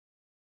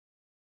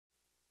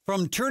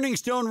From Turning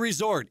Stone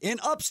Resort in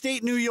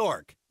upstate New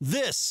York,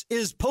 this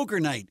is Poker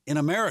Night in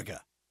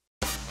America.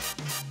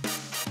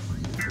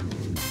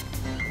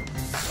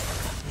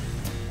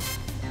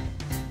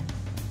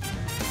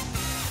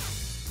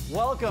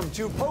 Welcome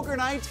to Poker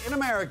Night in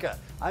America.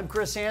 I'm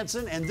Chris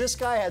Hansen, and this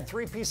guy had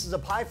 3 pieces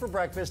of pie for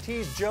breakfast.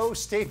 He's Joe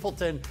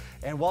Stapleton,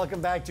 and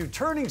welcome back to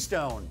Turning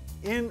Stone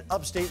in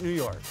upstate New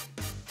York.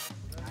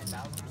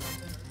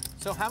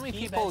 So how many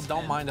people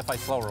don't mind if I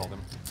slow roll them?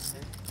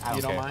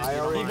 You don't mind? I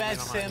already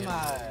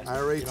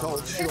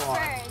told Shaun.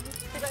 I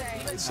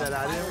said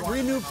I didn't.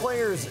 3 new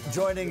players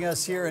joining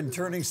us here in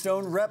Turning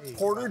Stone. Rep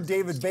Porter,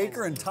 David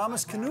Baker, and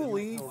Thomas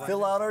Canuli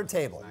fill out our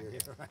table.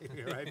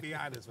 You're right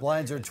behind us.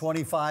 Blinds are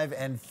 25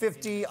 and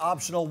 50,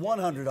 optional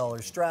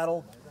 $100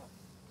 straddle.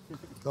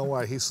 Don't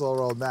worry, he slow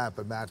rolled Matt,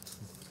 but Matt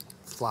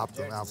flopped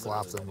him,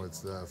 out-flopped him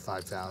with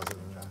 5,000.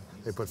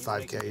 They put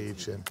 5K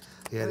each, and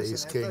he had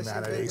ace king,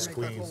 Matt had ace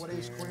queen.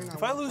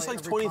 If I lose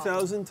like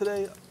 20,000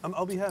 today,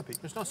 I'll be happy.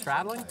 There's no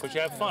straddling? But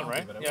you have fun,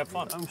 right? You have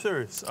fun. I'm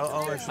serious.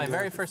 I'll My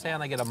very first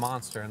hand, I get a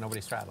monster and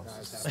nobody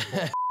straddles.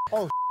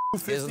 Oh,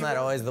 isn't that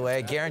always the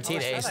way?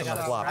 Guaranteed ace on the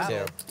flop,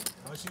 too.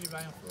 How much did you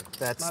buy him for?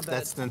 That's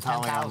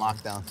Dentale on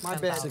lockdown. My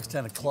bad.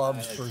 6-10 of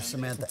clubs for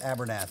Samantha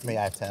Abernathy. Me,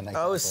 I have 10.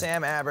 Oh,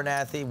 Sam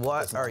Abernathy,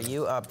 what are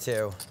you up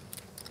to?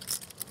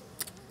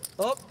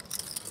 Oh,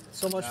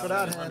 so much for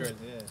that hand. Yeah.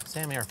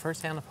 Sammy, our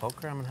first hand of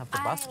poker, I'm going to have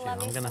to bust you. I'm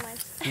going to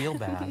feel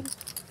bad.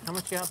 How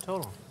much you have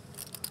total?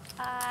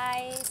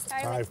 I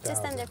started with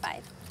just under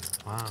 5.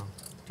 Wow. Do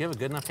you have a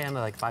good enough hand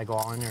that, like, if I go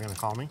all in, you're going to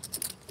call me?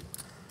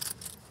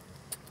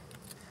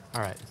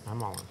 All right,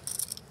 I'm all in.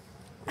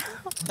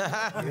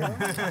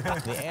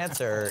 The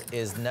answer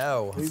is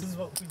no.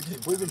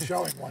 We've been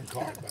showing one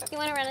card, but You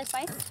want to run it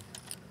twice?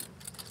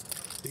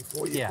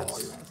 before you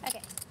call you.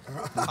 Okay.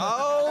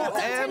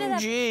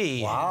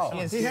 OMG. Wow.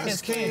 He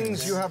has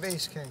kings, you have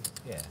ace king.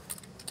 Yeah.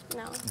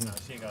 No. No,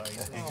 she got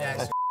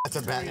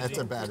That's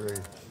a bad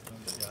read.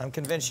 I'm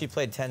convinced she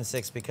played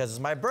 10-6 because it's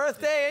my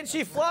birthday and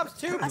she flops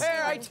 2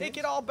 pair. I take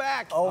it all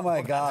back. Oh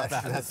my gosh.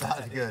 That's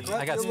not good.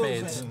 I got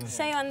spades.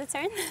 Show you on the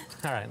turn?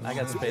 All right, I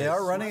got spades. They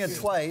are running it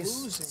twice.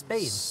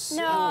 Spades.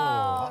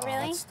 No,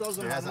 really?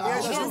 Doesn't You have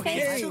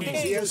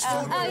spades? He has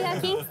Oh, you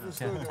have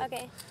kings?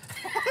 Okay.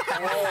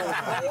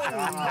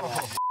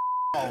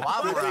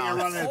 Lot more You're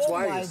running it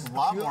twice. A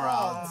lot more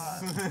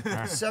outs.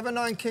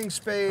 7-9 king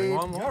spade.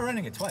 You're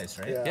running it twice,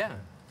 right? Yeah.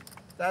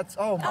 That's,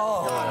 oh my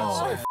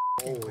God.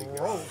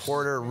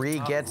 Porter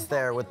re-gets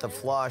there with the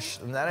flush,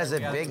 and that is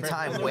a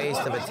big-time waste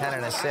of a 10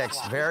 and a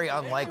 6. Very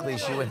unlikely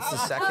she wins the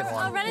second I'll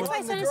one. run it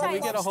twice, run it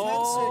twice. Get a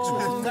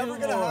whole... Run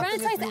it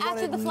twice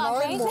after the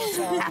flop, right?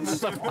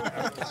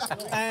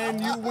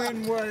 And you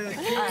win with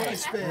king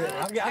spade.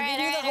 I'll give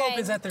you the hope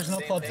is that there's no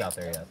clubs out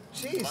there yet.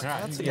 Jeez.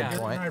 That's a good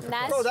point.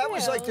 That's Bro, that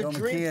was like the Joe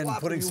dream McKeehen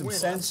flop putting when you some win.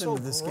 sense That's so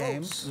into this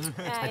game. gross.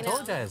 I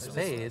told you I had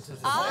spades.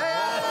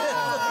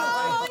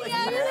 Oh,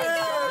 yeah,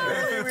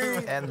 there we go.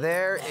 And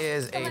there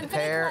is a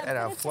pair and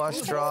a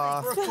flush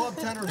draw. For a club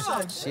 10 or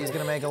 6. She's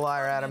going to make a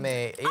liar out of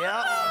me. Yep. All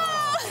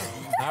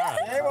right.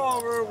 Game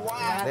over.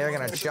 Wow. They're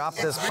going to chop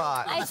this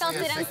pot. I felt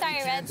it. I'm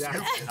sorry, Red.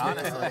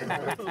 Honestly.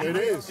 It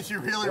is. You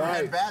really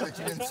ran bad that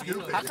you didn't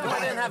scoop it. How come I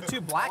didn't have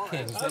 2 black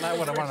kings? Then I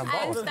would have run them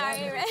I'm both.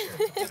 sorry, Red.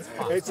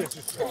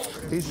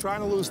 He's trying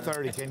to lose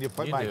 30. Can you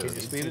put Mike? Can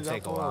you speed it up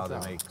take a while to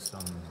make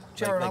some.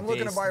 Jared, I'm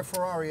looking to buy a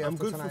Ferrari I'm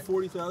after good for tonight.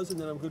 40,000,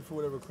 then I'm good for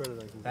whatever credit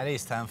I can get. That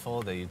ace-10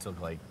 fold that you took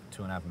like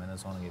 2.5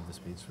 minutes on and gave the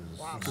speeds was.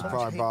 Wow, You could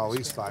probably borrow at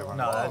least 500.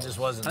 No, that just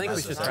wasn't. I think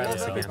we should try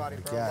this again.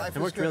 Yeah. It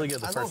worked really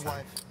good the first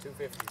time.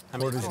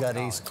 Porter's got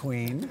ace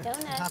queen.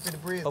 Donut. Happy to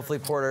breathe. Hopefully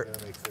Porter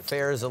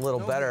fares a little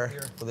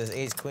better with his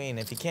ace-queen.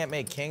 If he can't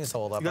make kings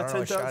hold up, You I got don't know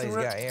what shot 10,000 he's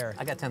got here.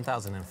 I got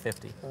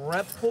 10,050.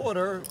 Rep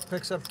Porter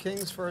picks up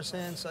kings first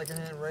hand, second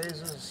hand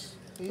raises.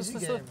 Easy This is the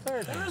game.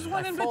 third hand. There's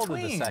one I in folded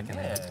between. the second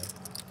hand.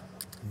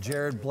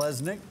 Jared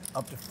Bleznick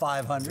up to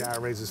 500. Guy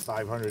raises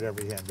 500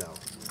 every hand out.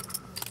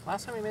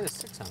 Last time he made a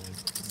 600.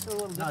 It's still a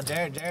little No,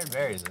 different. Jared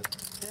varies it.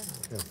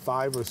 Yeah,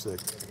 5 or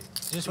 6.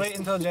 Just wait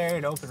until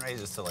Jared open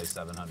raises to like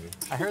 700.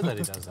 I heard that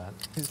he does that.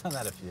 He's done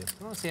that a few.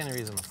 I don't see any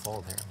reason to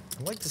fold here.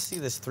 I'd like to see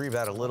this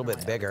 3-bet a little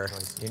bit bigger.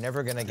 You're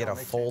never going to get a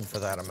fold for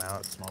that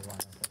amount.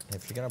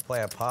 If you're going to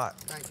play a pot,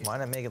 why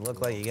not make it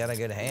look like you got a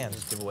good hand?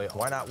 Just give away all.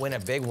 Why not win a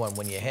big one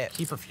when you hit?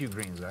 Keep a few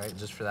greens, all right?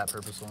 Just for that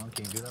purpose alone.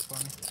 Can you do that for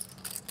me?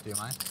 Do you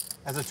mind?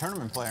 As a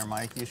tournament player,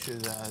 Mike, you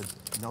should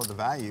know the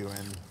value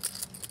in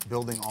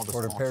building all the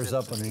Porter small pairs chips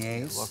up on that the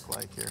make it ace. look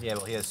like here. Yeah,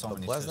 but he has so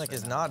many. Bleznick chips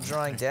is right not now.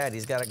 drawing dead.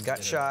 He's got a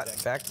gut shot,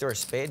 backdoor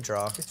spade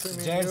draw. Between me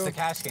and Jared's you, the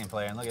cash game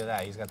player, and look at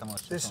that. He's got the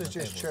most chips this on is the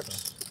just table,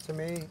 chips. To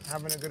me,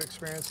 having a good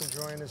experience,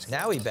 enjoying this game.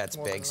 Now he is bets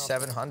more than big, enough.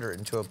 700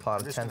 into a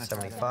pot of Just gonna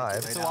try to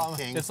 1075. lay down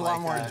kings It's a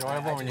lot more like,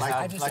 enjoyable when you like,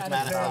 have. like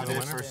Madison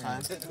did first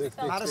time.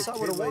 Madison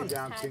would have Laid won.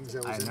 down kings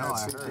that was I in know, that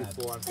I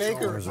 64 on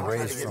Baker. There's a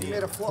raise He made a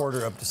from flop.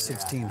 Porter up to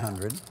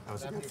 1,600. That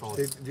was a good fold.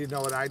 Did you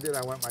know what I did?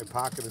 I went in my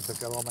pocket and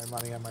took out all my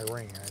money on my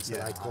ring, and I said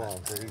Yeah. I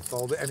called. So he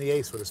folded, and the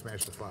ace would have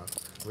smashed the flop.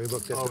 We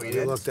looked at Oh, the, he we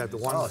did? looked at the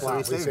one Oh, so flop. he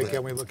We saved said, it.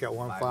 can we look at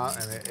one flop?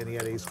 And he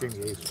had ace king,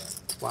 the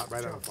ace. Flat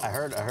right on the flop. I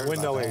heard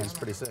Window about that. A's. It's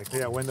pretty sick.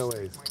 Yeah, window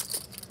A's.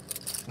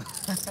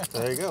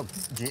 There you go.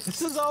 This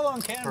is all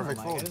on camera, Perfect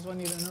Mike. fold. I just want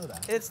you to know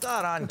that. It's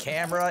not on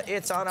camera.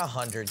 It's on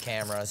 100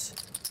 cameras.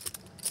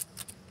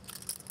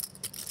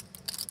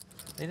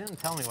 They didn't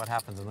tell me what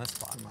happens in this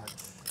spot.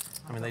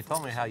 I mean, they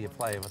told me how you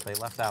play, but they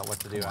left out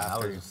what to do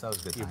after that was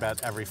good you time.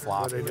 bet every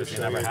flop. They just You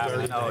showed never you a have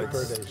dirty it.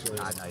 diaper. They showed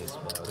Not nice,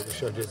 but they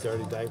showed you a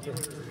dirty diaper.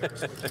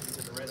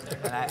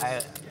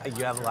 and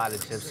you have a lot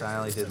of chips. So I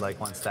only did like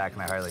one stack,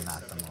 and I hardly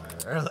knocked them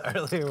over.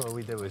 Earlier, what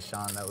we did with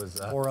Shaun, that was.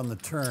 Or on the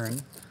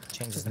turn.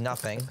 Changes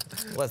nothing.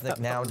 Bleznick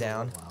now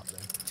down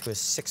to a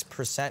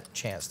 6%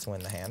 chance to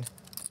win the hand.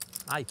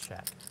 I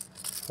check.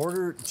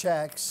 Porter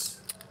checks.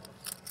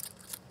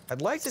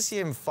 I'd like to see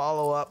him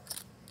follow up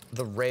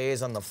the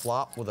raise on the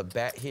flop with a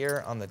bet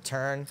here on the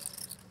turn,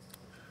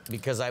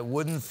 because I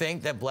wouldn't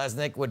think that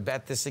Bleznick would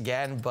bet this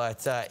again,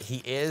 but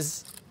he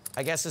is.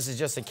 I guess this is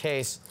just a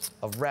case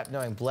of rep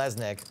knowing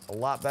Bleznick a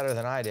lot better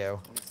than I do.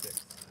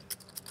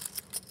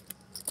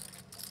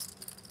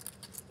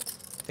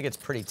 I think it's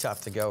pretty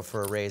tough to go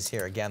for a raise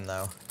here again,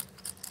 though.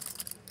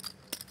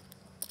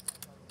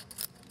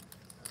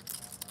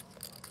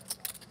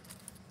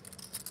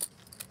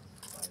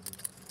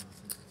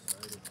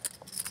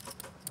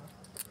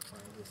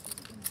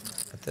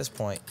 At this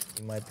point,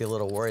 you might be a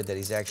little worried that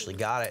he's actually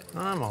got it.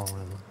 I'm all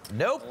in.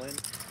 Nope.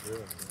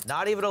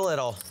 Not even a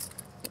little.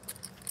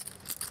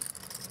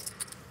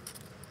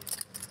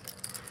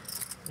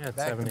 Yeah, it's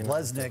Back to 79.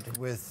 Bleznick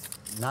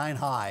with 9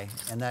 high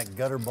and that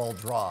gutter ball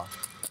draw.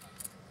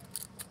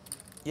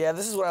 Yeah,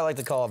 this is what I like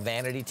to call a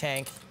vanity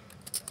tank.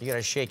 You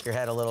gotta shake your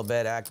head a little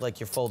bit, act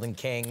like you're folding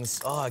kings.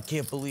 Oh, I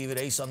can't believe it,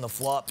 ace on the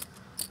flop.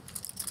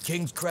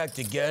 King's cracked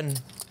again.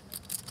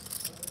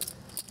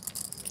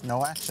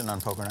 No action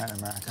on Poker Night in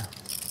America.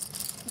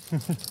 You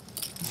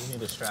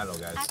need a straddle,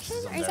 guys. Action?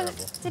 This is Are you gonna,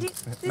 unbearable. did you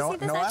No, see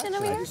this no action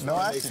over here? No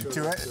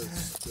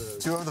action.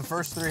 Two of the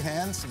first 3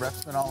 hands.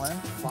 Rep's been all in.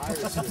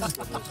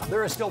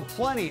 There is still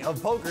plenty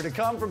of poker to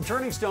come from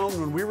Turning Stone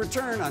when we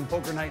return on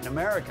Poker Night in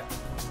America.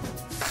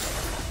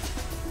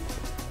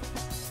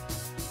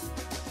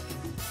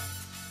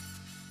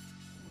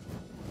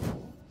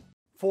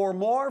 For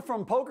more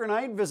from Poker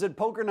Night, visit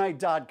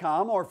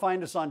pokernight.com or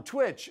find us on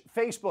Twitch,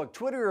 Facebook,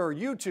 Twitter, or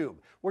YouTube,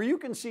 where you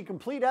can see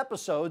complete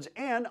episodes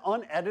and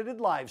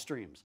unedited live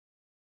streams.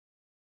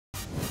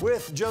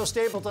 With Joe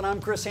Stapleton,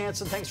 I'm Chris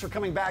Hansen. Thanks for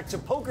coming back to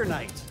Poker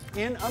Night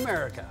in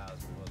America.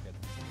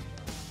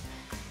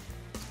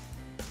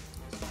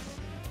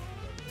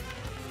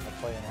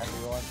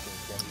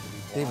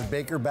 David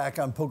Baker back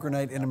on Poker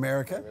Night in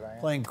America,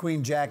 playing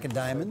Queen Jack of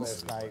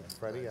Diamonds. Last night,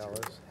 Freddie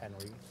Ellis,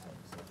 Henry,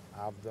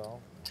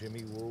 Abdul,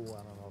 Jimmy Woo. I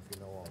don't know if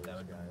you know all these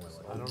guys.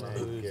 I don't know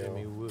who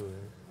Jimmy Woo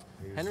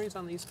is. Henry's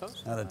on the East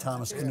Coast? Out of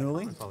Thomas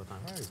Cannuli. All the time.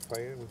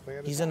 We play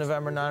at He's a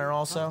November 9er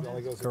also.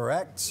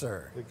 Correct,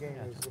 sir. The game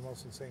is the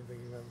most insane thing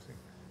you've ever seen.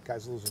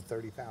 Guys losing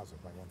 30,000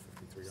 by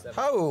 153.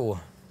 Oh,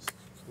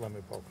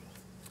 Lemon poker.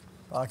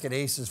 Pocket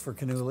aces for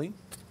Cannuli.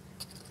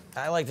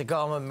 I like to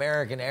call them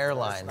American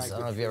Airlines. I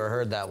don't know if you ever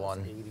heard that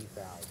one.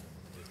 80,000.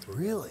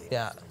 Really?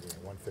 Yeah.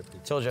 150.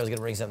 Told you I was gonna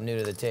bring something new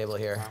to the table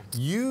here.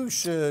 You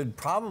should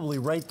probably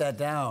write that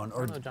down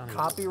or Johnny.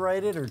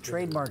 copyright it or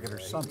trademark it or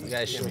something. You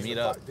guys should meet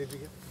up. Did you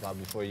get? Well,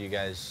 before you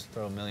guys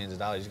throw millions of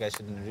dollars, you guys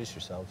should introduce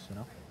yourselves, you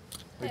know?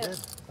 We did.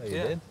 Oh, you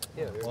did?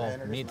 Yeah.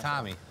 Well, meet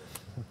Tommy.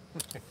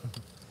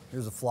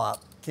 Here's a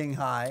flop. King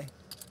high.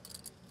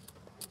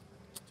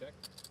 Check.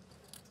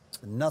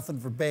 Nothing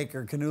for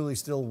Baker. Cannuli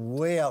still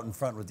way out in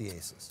front with the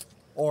aces.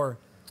 Or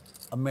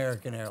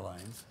American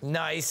Airlines.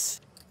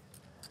 Nice.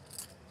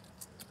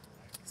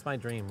 It's my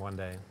dream one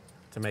day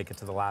to make it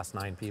to the last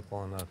 9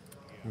 people in the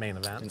main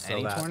event. In so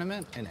any that,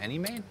 tournament? In any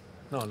main?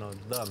 No,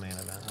 the main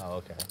event. Oh,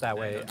 okay. That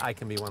way I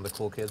can be one of the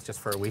cool kids just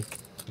for a week.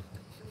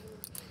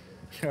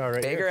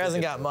 Baker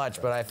hasn't got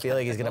much, but I feel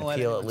like he's Don't gonna let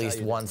peel anyone at least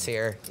tell you once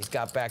here. He's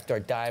got backdoor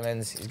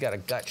diamonds. He's got a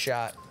gut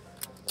shot.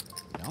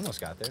 You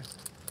almost got there.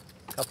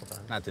 A couple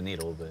times. Not the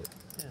needle, but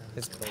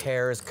His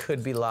pairs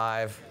could be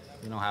live.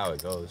 you know how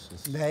it goes.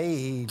 It's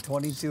Hey,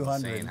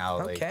 2,200. insane how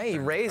like, Okay, he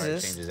card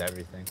raises. changes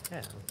everything.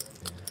 Yeah.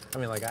 I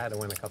mean, like, I had to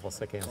win a couple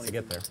sick hands to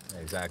get there. Yeah,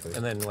 exactly.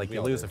 And then, like, We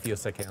you all lose did. a few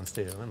sick hands,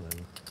 too. And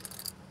then,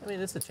 I mean,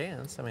 it's a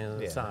chance. I mean,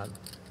 it's Yeah. not,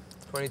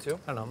 22.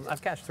 I don't know.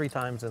 I've cashed 3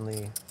 times in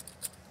the,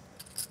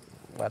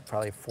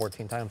 probably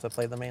 14 times I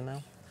played the main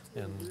now.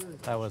 And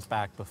that was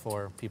back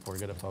before people were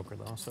good at poker,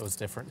 though, so it's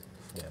different.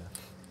 Yeah.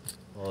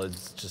 Well,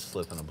 it's just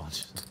flipping a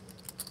bunch.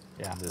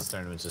 Yeah. This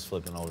tournament's just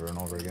flipping over and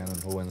over again, and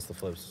who wins the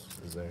flips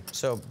is there.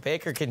 So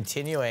Baker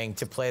continuing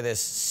to play this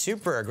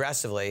super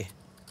aggressively.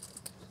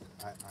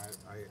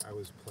 I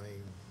was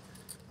playing,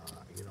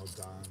 you know,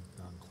 Don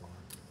Clark.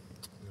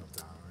 You know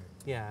Don, right?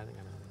 Yeah, I think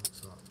I know.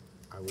 So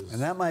I was.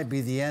 And that might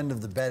be the end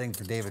of the betting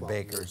for David 12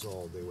 Baker. years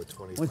old. They were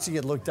 25. Once you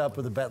get looked up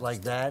with a bet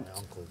like that, My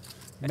uncle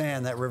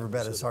Man, that river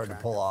bet is hard to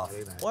pull off.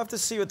 We'll have to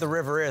see what the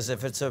river is.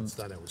 If it's a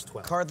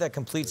card that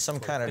completes some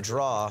kind of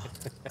draw,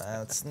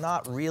 it's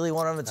not really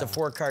one of them. It's a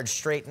 4-card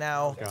straight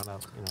now.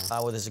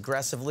 With as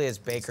aggressively as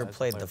Baker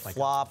played the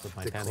flop,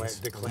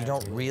 you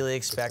don't really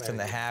expect him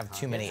to have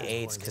too many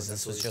 8s because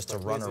this was just a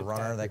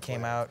runner that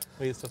came out.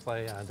 We used to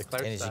play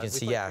declared. And as you can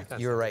see, yeah,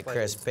 you were right,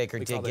 Chris. Baker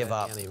did give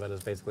up. But it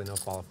was basically no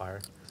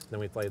qualifier. Then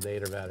we played the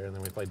 8 or better, and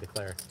then we played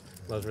declare.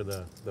 Those were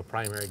the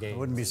primary games. I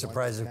wouldn't be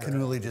surprised if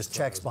Canuli just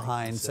checks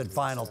behind, said,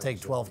 fine, I'll take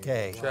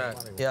 12K. Check.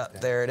 Yeah,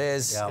 there it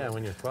is. Yeah,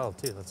 when you're 12,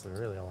 too, that's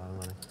really a lot of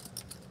money.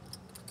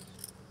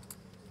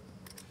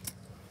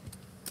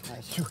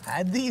 You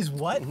had these?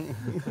 What?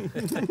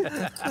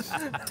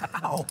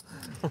 Ow.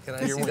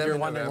 You're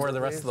wondering where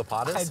the rest of the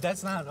pot is?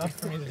 That's not enough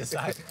for me to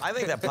decide. I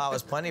think that pot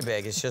was plenty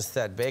big. It's just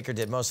that Baker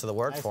did most of the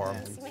work for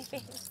him.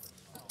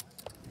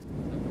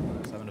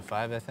 7 to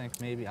 5, I think,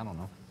 maybe. I don't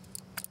know.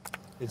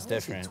 It's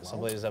different. Some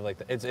places have like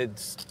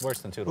it's worse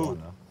than 2 to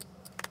 1 though.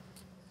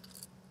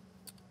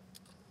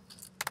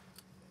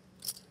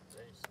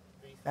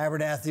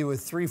 Abernathy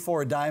with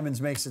 3-4 diamonds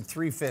makes it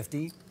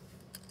 350.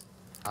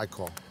 I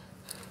call.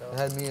 It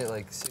had me at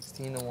like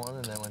 16 to 1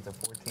 and then went to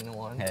 14 to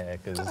 1. Yeah,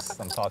 because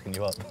I'm talking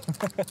you up.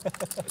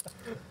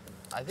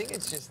 I think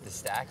it's just the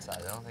stack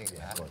size. I don't think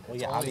the average. Well,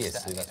 yeah,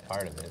 obviously that's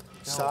part of it. No,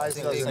 Size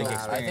doesn't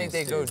matter. I think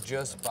they go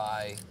just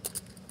by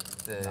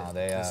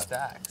the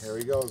stacks. Here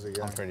he goes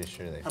again. I'm pretty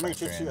sure they How many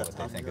factor chips in you what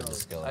got? they think of the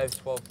skill. I have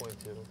 12.2.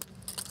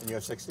 And you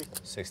have 60?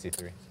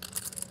 63.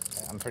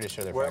 I'm pretty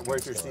sure they're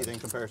Where's your seat in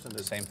comparison to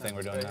the same thing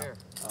we're doing now? Here.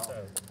 Oh,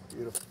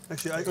 beautiful.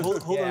 Actually,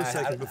 hold on a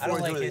second. Before I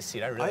don't like do his it.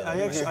 seat. I really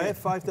I had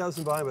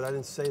 5,000 behind, but I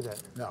didn't say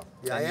that. No.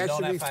 Yeah, I And you asked don't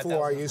you have before.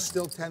 5,000? You're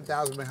still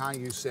 10,000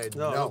 behind. You said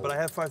no. No, but I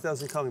have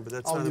 5,000 coming, but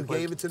that's Oh, not you in play.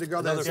 gave it to the girl.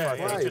 Another That's in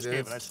 5,000. play. Just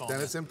gave it, I saw Then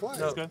it. it's in play.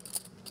 No.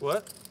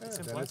 What? Then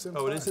it's in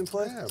Oh, it is in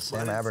play? Yeah.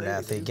 Sam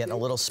Abernathy getting a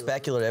little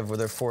speculative with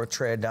their 4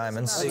 trade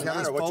diamonds. You got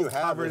us What you both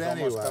have covered is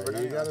almost anyway. covered You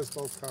anyway. got us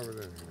both covered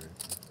anyway.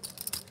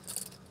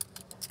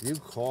 You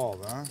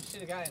called, huh? You should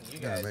have gotten you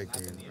You're guys. gonna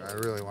make me. I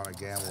really want to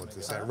gamble with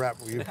this. That rep,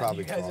 you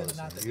probably called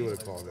this. You would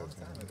have called this.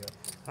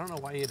 I don't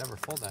know why you'd ever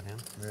fold that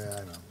hand.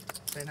 Yeah, I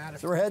know.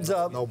 So we're heads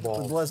up No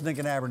ball. with Bleznick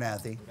and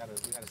Abernathy. We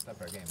gotta step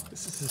our game up.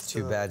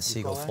 Too bad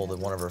Siegel folded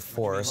one of her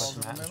 4s.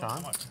 Matt and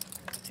Shaun,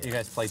 you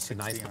guys played 2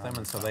 nights with them,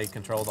 and so they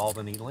controlled all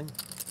the needling?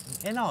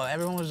 And no,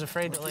 everyone was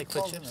afraid to like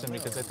put chips in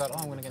because they thought, oh,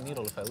 I'm gonna get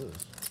needled if I lose.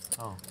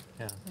 Oh,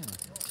 yeah.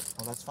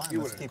 Well, that's fine.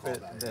 Let's keep it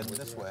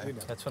this way.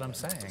 That's what I'm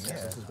saying. Yeah,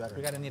 This is better.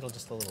 we got to needle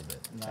just a little bit.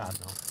 God,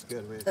 no. It's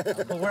good.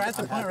 But we're at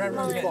the point where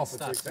everyone's getting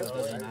stuck, so it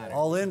doesn't matter.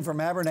 All in from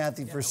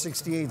Abernathy for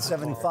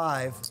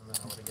 68.75.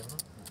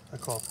 I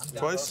call.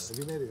 Twice? If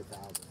you made it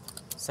 1,000.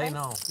 Say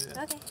no.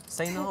 Okay.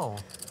 Say no.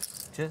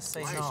 Just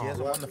say She no.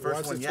 hasn't won the first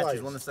Once or one yet. twice.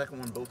 She's won the second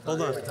one both times.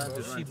 Hold on. Every time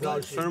she's She run.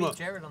 beat, Turn him up.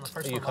 Jared on the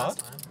first You one caught? last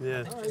time.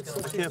 Yeah.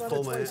 I can't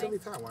fold my hand.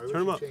 Anytime. Why would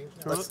Turn him you up. change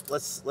that? Turn him up.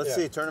 Let's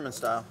see tournament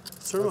style.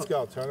 Turn him Let's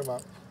up. go. Turn them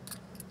up.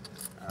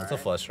 That's a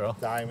flush draw.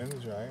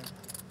 Diamonds, right?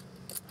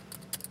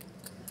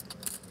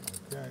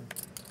 Okay.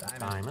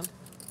 Diamond.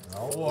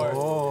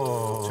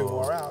 Oh. 2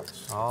 more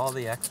outs. All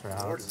the extra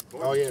outs.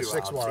 Oh yeah,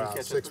 6 more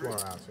outs. 6 more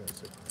outs. Yeah,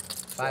 6.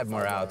 5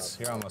 more outs.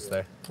 You're almost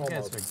there. You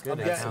guys are good I'm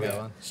at getting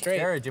counting. it. Straight.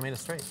 Jared, you made a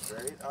straight.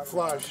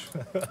 Flush.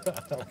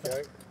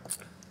 Okay.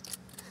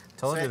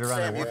 Told you to run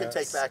Sam, it you once. can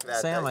take back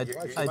that. Sam, I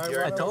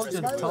told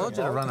you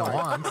to run it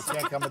once.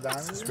 Can't come with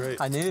diamonds. It's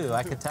great. I knew.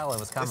 I could tell it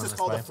was coming This is this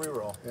called way. a free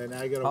roll. And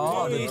now you gotta.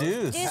 Oh, the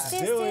Deuce, deuce.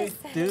 deuce,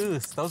 deuce.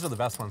 Deuce. Those are the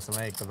best ones to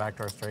make, the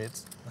backdoor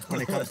straights.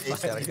 When it comes to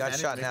ace, Got a gut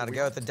shot now to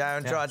go with the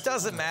diamond draw. It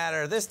doesn't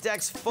matter. This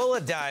deck's full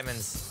of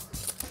diamonds.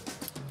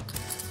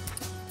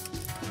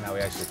 Now we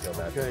actually feel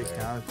bad. Okay,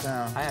 count it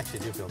down. I actually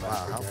do feel bad.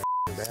 Wow,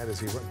 how bad is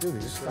he? Dude, he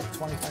just stuck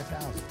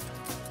 25,000.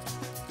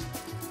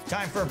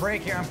 Time for a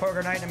break here on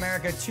Poker Night in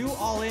America. 2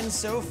 all in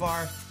so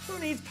far. Who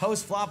needs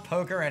post-flop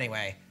poker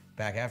anyway?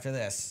 Back after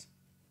this.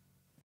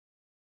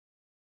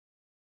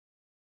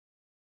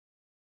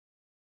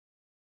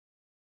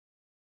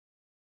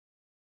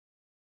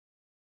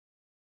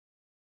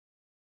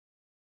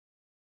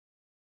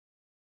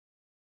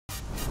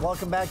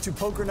 Welcome back to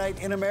Poker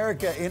Night in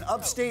America in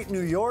upstate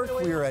New York.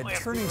 We are at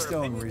Turning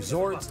Stone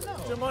Resort.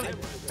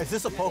 Is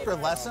this a poker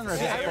lesson or is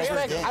this a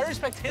poker game? I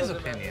respect his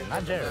opinion,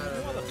 not Jared.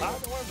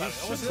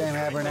 Sam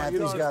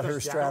Abernathy's got her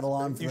straddle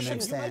on for the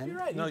next hand.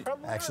 No,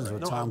 Actions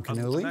with no, Tom I'm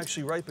Canuli.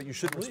 actually right, but you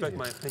shouldn't respect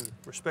my opinion.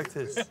 Respect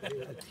his.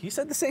 Yeah, He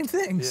said the same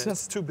thing.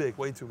 it's too big,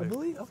 way too big.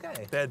 Believe?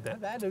 Okay. Bad bet.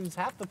 Bad. It was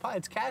half the pie.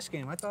 It's cash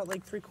game. I thought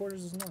like 3/4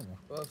 is normal.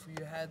 Well, if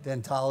you had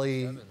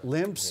Dentale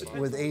limps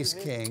with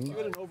ace-king.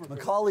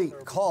 Micali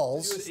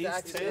calls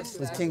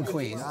with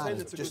king-queen.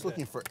 Just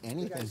looking for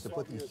anything to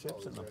put these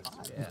chips in the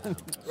pot.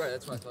 right,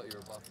 that's why I thought you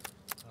were bluffing.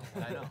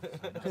 I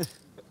know.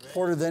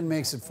 Porter then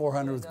makes it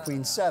 400 with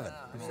queen-7.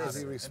 He says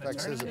he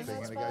respects his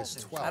opinion. The guy's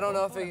 12. I don't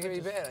know if it can be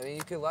bad. I mean,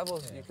 you can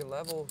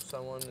level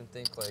someone and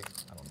think like,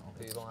 I don't know,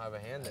 you don't have a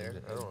hand there.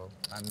 I don't know.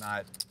 I'm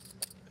not.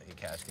 a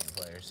cash game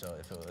player, so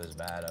if it was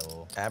bad, I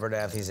will.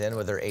 Abernathy's in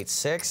with her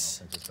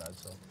 8-6. It's bad,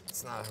 so.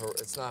 It's not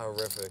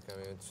horrific. I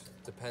mean, it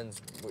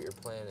depends what your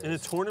plan is. In a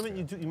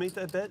tournament, you make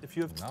that bet if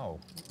you have. No.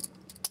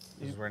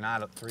 Because we're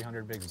not at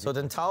 300 bigs. So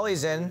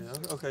Dentale's in.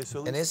 Yeah, okay,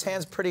 so. And his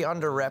hand's pretty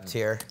under-repped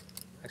here.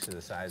 Actually,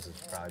 the size is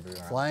probably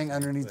around. Flying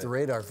underneath the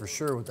radar for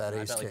sure with that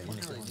ace king.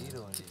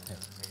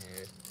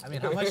 I mean,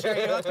 how much are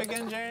you up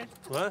again, Jared?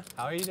 What?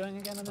 How are you doing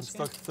again on this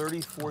game? I'm stuck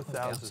 34,000.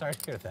 Okay, I'm sorry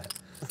to hear that.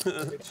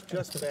 It's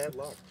just bad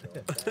luck.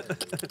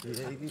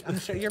 I'm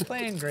sure you're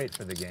playing great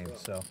for the game,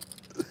 so.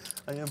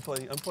 I am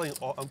playing. I'm playing.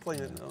 Do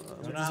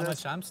you know how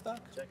much I'm stuck?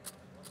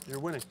 You're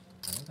winning.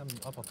 I think I'm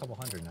up a couple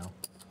hundred now.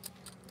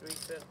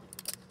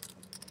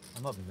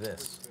 I'm up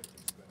this.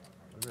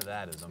 Whatever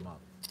that is, I'm up.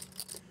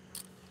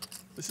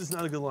 This is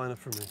not a good lineup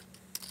for me.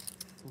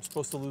 I'm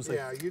supposed to lose like.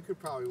 Yeah, you could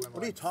probably win.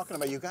 What are you talking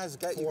about? You guys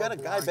got a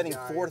guy betting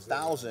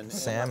 4,000.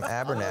 Sam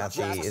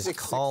Abernathy is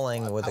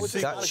calling with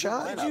a gut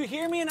shot. Did you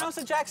hear me announce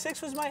that Jack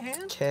 6 was my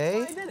hand?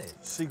 Okay. I did it.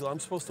 Siegel, I'm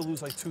supposed to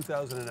lose like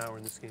 2,000 an hour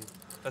in this game.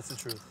 That's the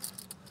truth.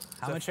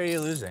 How much are you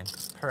losing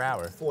per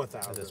hour?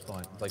 4,000 at this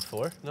point. Like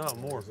 4? No,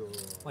 more.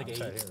 Like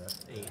 8.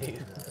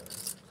 8.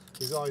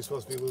 He's only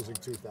supposed to be losing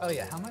 2,000. Oh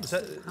yeah, how much? Is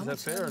that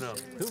fair or no?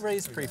 Who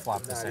raised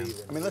pre-flop this hand?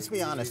 I mean, let's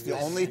be honest. The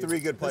only 3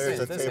 good players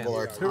at the table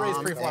are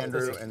Tom,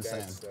 Andrew, and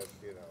Sam.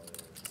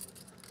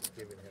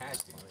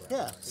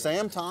 Yeah,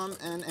 Sam, Tom,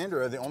 and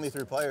Andrew are the only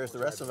 3 players. The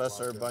rest of us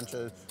are a bunch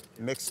of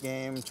mixed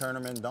game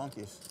tournament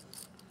donkeys.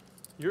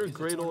 You're a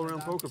great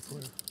all-around poker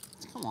player.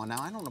 Come on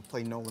now, I don't want to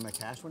play no limit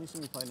cash. When do you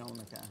see me play no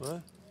limit cash?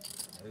 What?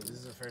 This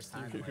is the first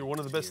time. You're one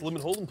of the best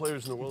limit hold'em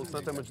players in the world. It's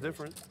not that much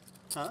different.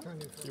 Huh?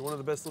 You're one of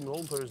the best limit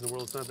hold'em players in the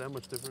world. It's not that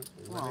much different.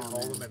 Limit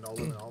hold'em and no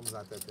limit hold'em's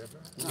not that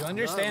different. You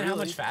understand how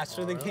much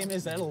faster the game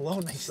is? That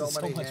alone makes it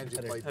so much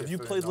better. Have you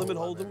played limit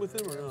hold'em with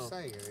him or no?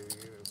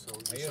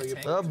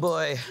 Oh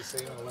boy.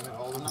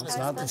 It's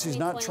not that she's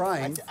not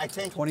trying.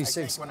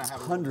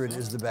 2,600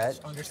 is the bet.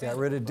 She got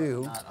rid of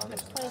due.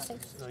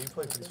 26. No, you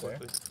play pretty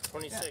quickly.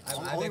 26.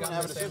 I think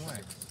I'm the same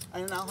way.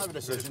 And I'll have a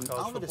decision.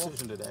 I'll have a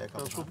decision today.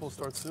 Football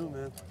starts soon,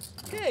 man.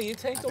 Yeah, you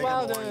take a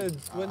while to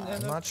win.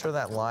 I'm not sure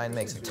that line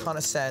makes a ton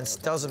of sense.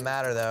 Doesn't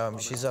matter though.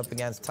 She's up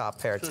against top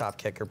pair, top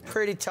kicker.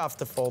 Pretty tough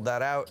to fold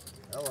that out.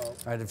 All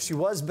right, if she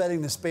was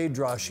betting the spade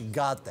draw, she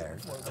got there.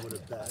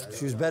 If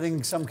she was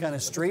betting some kind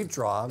of straight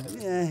draw,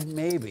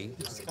 maybe.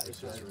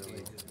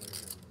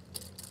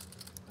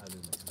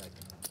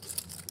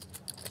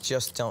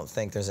 Just don't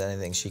think there's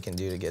anything she can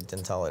do to get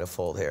Dentale to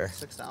fold here.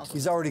 6,000.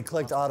 He's already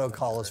clicked auto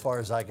call as far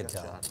as I can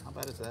tell. How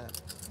bad is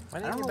that? Why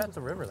didn't you bet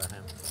the river that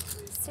hand?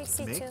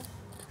 62.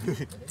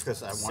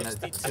 Because I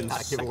wanted to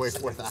not give away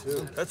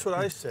 4,000. That's what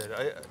I said.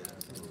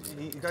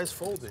 You guys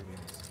folded.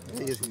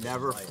 He is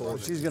never full.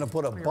 She's going to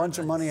put a bunch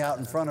of money out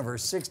in front of her,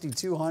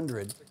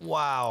 6,200.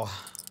 Wow.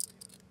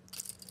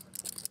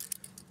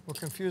 What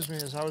confused me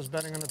is I was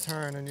betting on a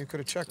turn, and you could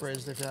have check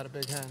raised if you had a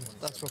big hand.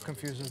 That's what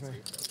confuses me.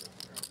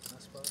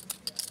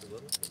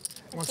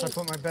 Once I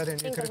put my bet in,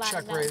 you could have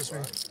check raised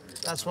me.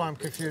 That's why I'm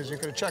confused. You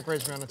could have check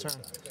raised me on a turn.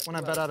 When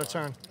I bet out a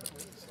turn.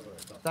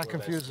 That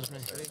confuses me.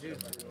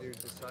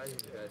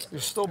 You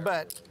still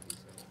bet.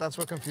 That's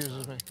what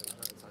confuses me.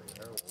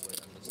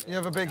 You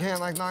have a big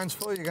hand like 9's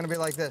full, you're going to be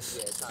like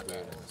this.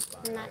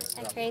 I'm not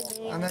check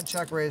raising. And then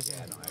check raising.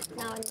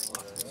 No, I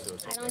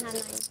don't have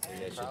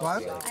 9s.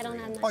 What? I don't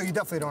have 9s. Oh, you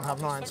definitely don't have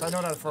 9s. I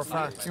know that for a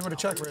fact. You would have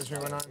check raised me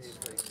with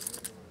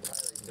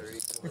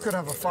 9s. You could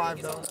have a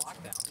 5, though.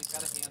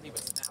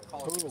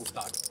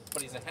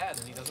 But he's ahead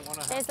and he doesn't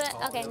want to. There's a,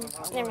 okay,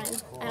 never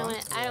mind. I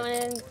don't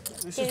want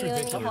to give you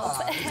any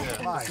help.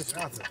 This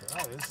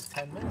is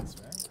 10 minutes,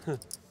 man.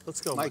 Let's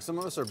go, Mike, some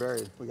of us are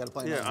buried. We got to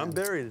play. Yeah, I'm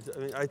buried. I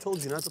mean, I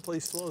told you not to play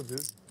slow,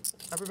 dude.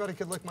 Everybody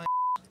could lick my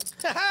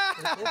All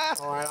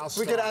right, I'll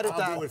We could edit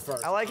that. I'll do it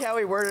first. I like how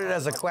he worded it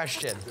as a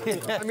question.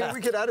 I mean,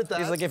 we could edit that.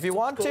 He's like, if you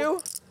want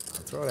to.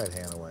 Throw that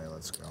hand away.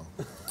 Let's go.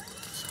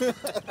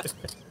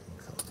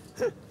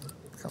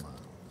 Come on.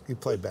 You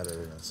play better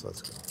than this.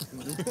 Let's go.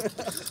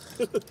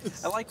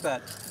 I like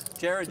that.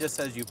 Jared just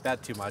says you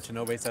bet too much and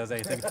nobody says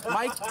anything.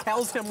 Mike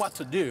tells him what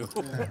to do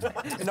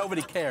and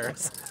nobody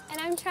cares. And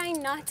I'm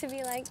trying not to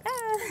be like,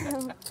 I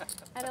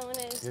don't want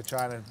to. You're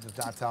trying to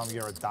not tell him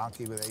you're a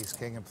donkey with ace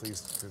king, and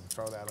please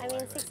throw that I away.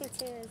 mean,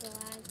 62 is a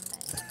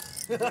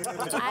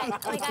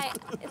lot, but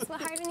it's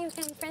hard when you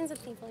become friends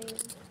with people, you know.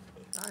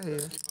 I hear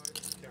you.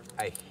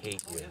 I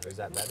hate you. Is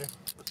that better?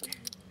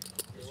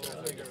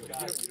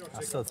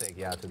 I'll still take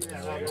you out to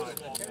dinner later.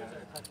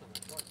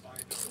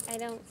 I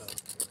don't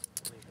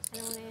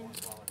want to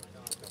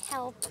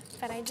help,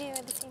 but I do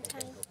at the same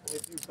time.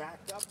 If you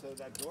backed up to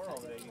that door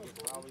over there, you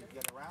could probably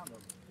get around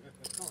them.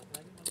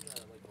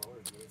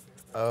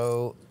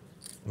 Oh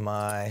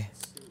my.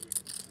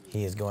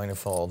 He is going to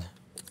fold.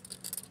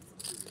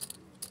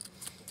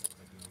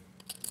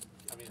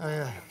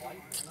 I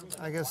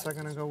guess I'm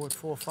going to go with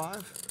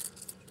 4-5.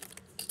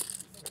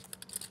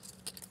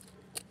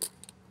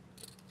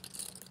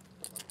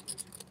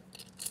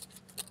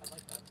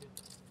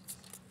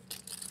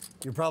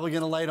 You're probably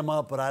going to light him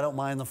up, but I don't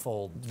mind the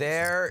fold.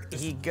 There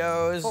he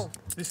goes. Oh,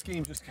 this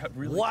game just got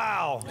really.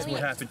 Wow. That's what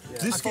happened.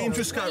 This game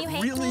just got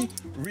really,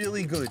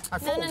 really good.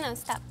 No,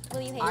 stop.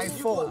 Will you hate I me?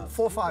 fold.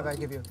 4-5, I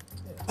give you.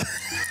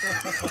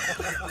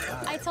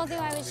 I told you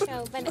I would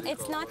show, but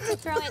it's not to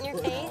throw it in your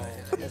face.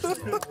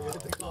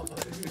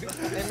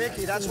 Hey,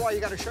 Mickey, that's why you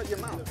got to shut your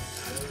mouth.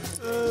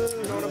 You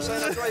know what I'm saying?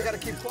 That's why you got to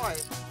keep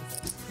quiet.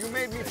 You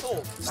made me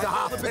fold.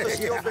 Stop. I folded because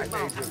of your big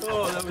mouth.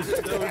 Oh, that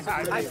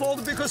was I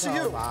folded because of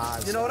you.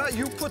 You know what?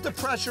 You put the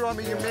pressure on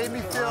me. You made me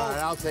feel. All right,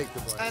 I'll take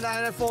the blame. And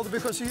I folded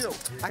because of you.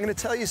 I'm gonna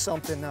tell you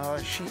something.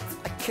 I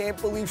can't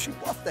believe she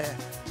bluffed there.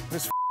 It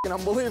was f***ing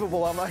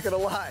unbelievable. I'm not gonna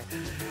lie.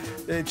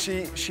 And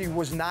she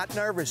was not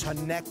nervous. Her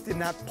neck did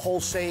not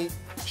pulsate.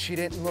 She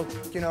didn't look,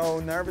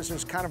 nervous. It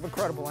was kind of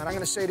incredible. And I'm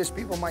gonna say this.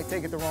 People might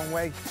take it the wrong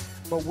way,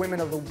 but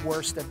women are the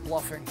worst at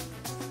bluffing.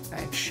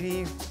 And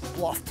she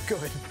bluffed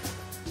good.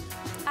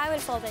 I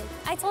would fold it.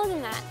 I told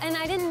him that, and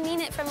I didn't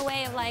mean it from a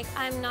way of like,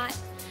 I'm not,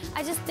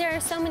 there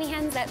are so many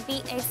hands that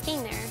beat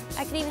ace-king there.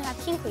 I could even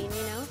have king-queen,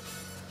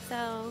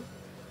 So,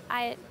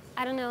 I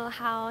don't know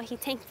how he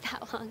tanked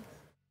that long.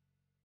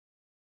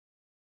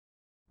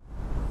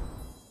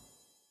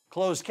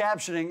 Closed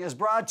captioning is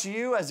brought to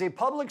you as a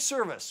public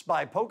service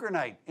by Poker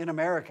Night in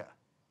America.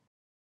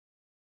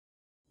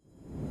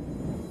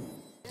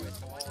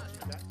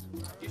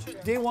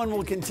 Day one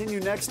will continue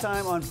next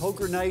time on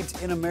Poker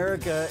Night in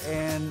America,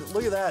 and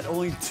look at that,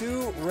 only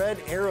 2 red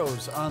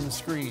arrows on the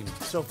screen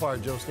so far,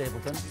 Joe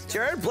Stapleton.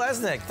 Jared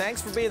Bleznick,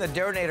 thanks for being the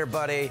donator,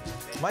 buddy.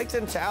 Mike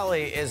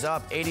Dentale is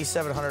up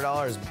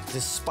 $8,700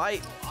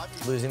 despite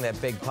losing that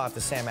big pot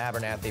to Sam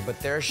Abernathy, but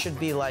there should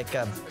be like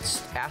a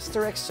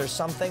asterisk or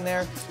something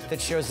there that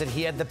shows that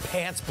he had the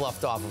pants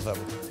bluffed off of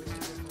him.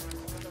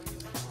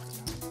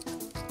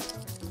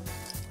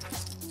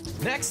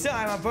 Next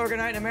time on Poker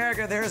Night in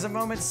America, there is a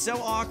moment so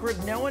awkward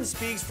no one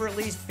speaks for at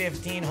least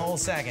 15 whole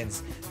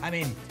seconds. I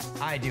mean,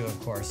 I do, of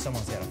course.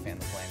 Someone's got to fan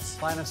the flames.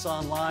 Find us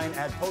online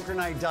at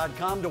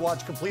pokernight.com to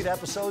watch complete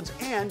episodes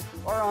and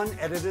our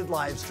unedited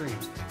live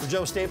streams. For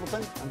Joe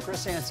Stapleton, I'm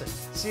Chris Hansen.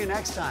 See you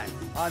next time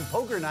on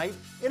Poker Night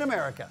in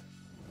America.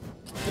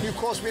 Can you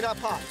cost me that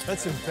pot?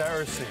 That's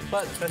embarrassing.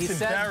 But that's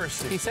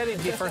embarrassing. He said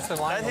he'd be first in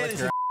line That to hand lick is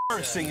your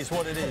embarrassing is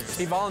what it is.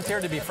 He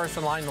volunteered to be first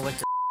in line to lick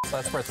your so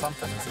that's worth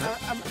something, isn't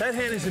it? That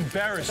hand is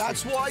embarrassing.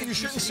 That's why you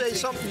shouldn't say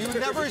something. You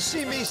never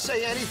see me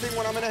say anything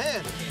when I'm in a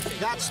hand.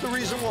 That's the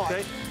reason why.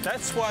 Okay?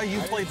 That's why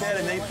you play bad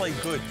and they play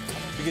good.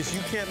 Because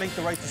you can't make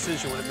the right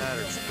decision when it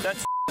matters.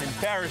 That's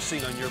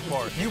embarrassing on your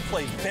part. You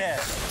play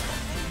bad.